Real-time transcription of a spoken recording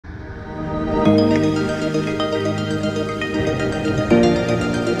Hey,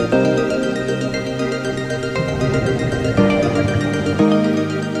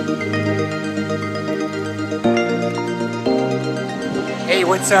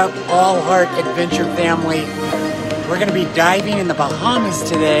 what's up, All Heart Adventure family? We're going to be diving in the Bahamas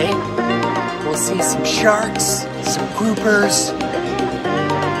today. We'll see some sharks, some groupers,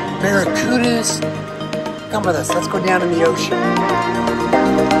 barracudas. Come with us, let's go down in the ocean.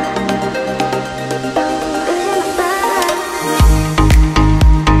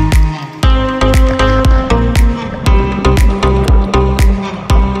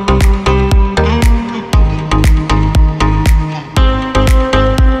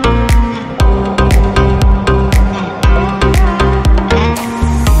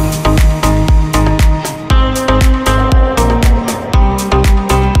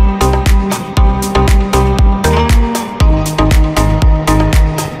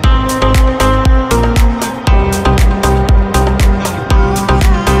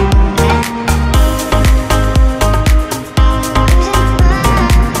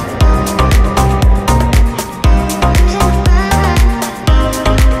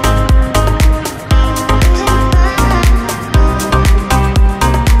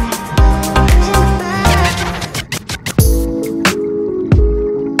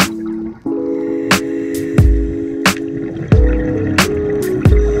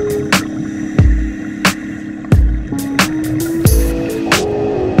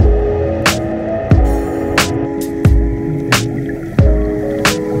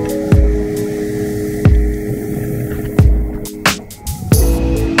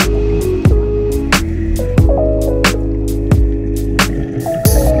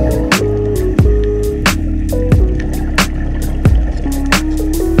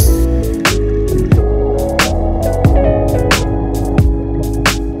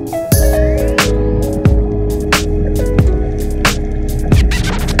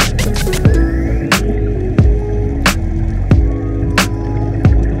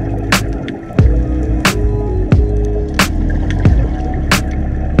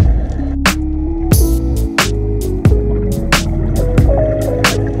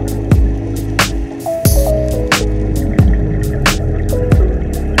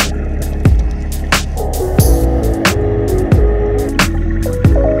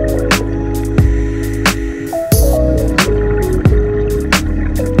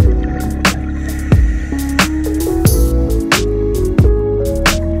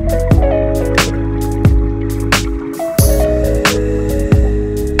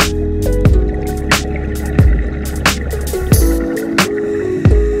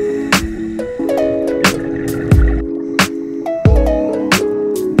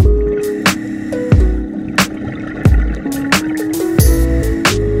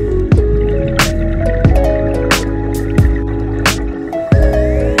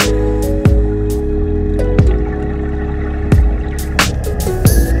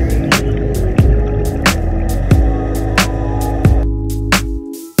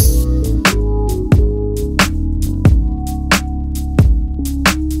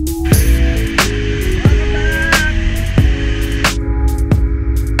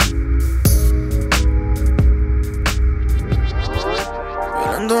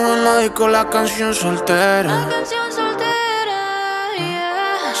 Con la canción soltera.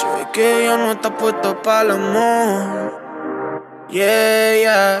 Se ve que ella no está puesta para el amor.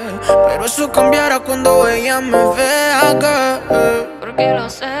 Pero eso cambiará cuando ella me vea, girl. Porque lo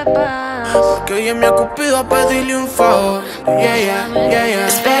sepas. Porque ella me ha cupido a pedirle un favor.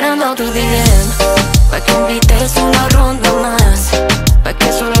 Esperando tu DM, pa' que invites una ronda más, pa'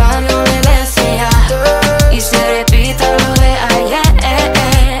 que su labio me bese ya y se repita lo de ayer.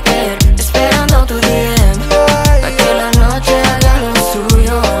 Esperando tu DM, pa' que la noche haga lo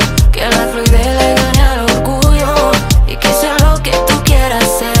suyo, que la fluidez le gane al orgullo y que sea lo que tú quieras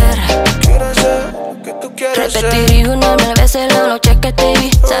hacer. Repetiría una mil veces la noche que te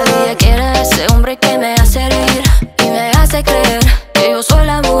vi. Sabía que era ese hombre que me hace reír y me hace creer que yo soy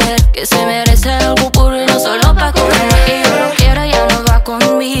la mujer que se merece algo puro y no solo pa' comer. Y yo lo quiero, ya no va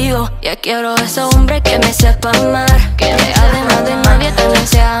conmigo. Ya quiero ese hombre que me sepa amar, que me además de novia también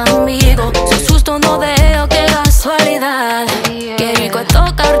sea amigo. Su susto no veo, qué casualidad. Qué rico es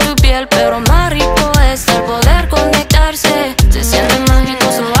tocar tu piel, pero más rico es el poder conectarse. Se siente mágico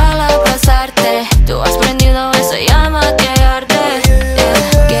al abrazarte. Tú has prendido esa llama que arde.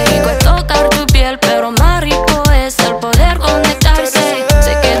 Qué rico es tocar tu piel, pero más rico es el poder conectarse.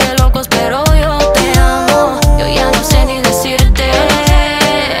 Sé que de locos, pero yo te amo. Yo ya no sé ni decirte.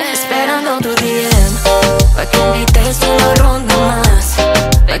 Esperando tu DM, pa' que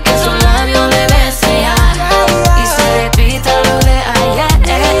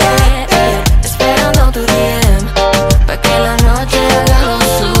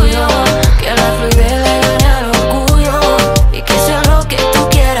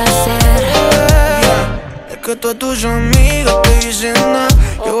todas tus amigas te dicen nada.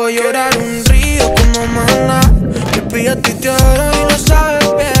 Yo voy a llorar un río como maná. Baby, a ti te hará